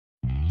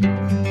Hey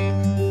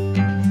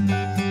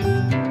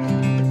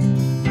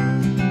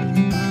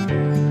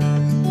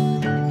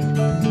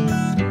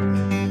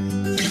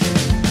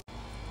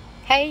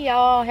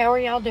y'all, how are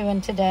y'all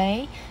doing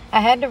today? I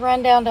had to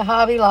run down to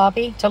Hobby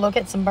Lobby to look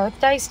at some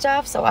birthday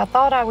stuff, so I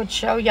thought I would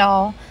show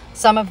y'all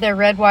some of their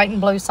red, white, and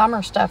blue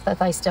summer stuff that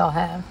they still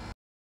have.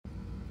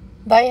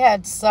 They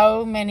had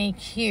so many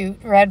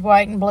cute red,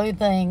 white, and blue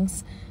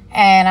things,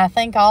 and I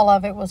think all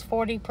of it was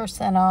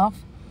 40% off.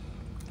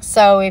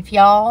 So if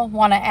y'all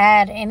want to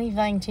add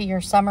anything to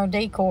your summer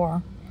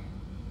decor,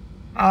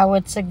 I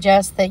would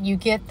suggest that you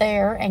get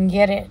there and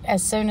get it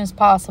as soon as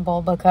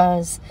possible,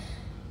 because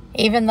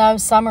even though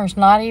summer's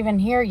not even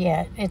here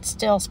yet, it's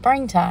still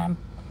springtime.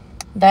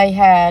 They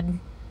had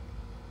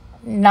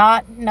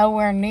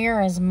nowhere near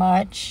as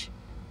much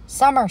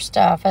summer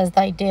stuff as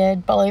they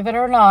did, believe it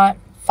or not,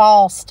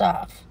 fall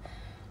stuff.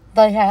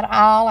 They had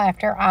aisle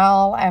after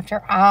aisle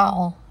after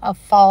aisle of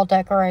fall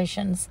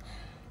decorations,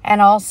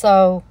 and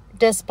also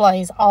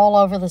displays all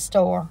over the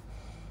store.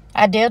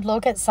 I did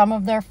look at some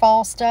of their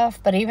fall stuff,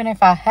 but even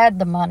if I had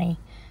the money,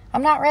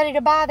 I'm not ready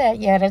to buy that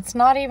yet. It's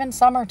not even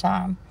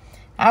summertime.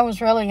 I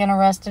was really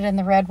interested in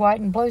the red,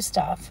 white, and blue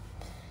stuff.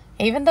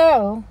 Even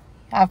though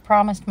I've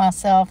promised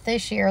myself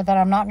this year that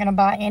I'm not going to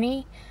buy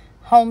any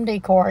home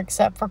decor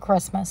except for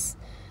Christmas.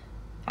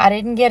 I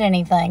didn't get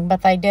anything,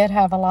 but they did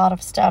have a lot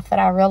of stuff that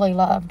I really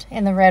loved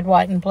in the red,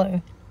 white, and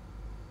blue.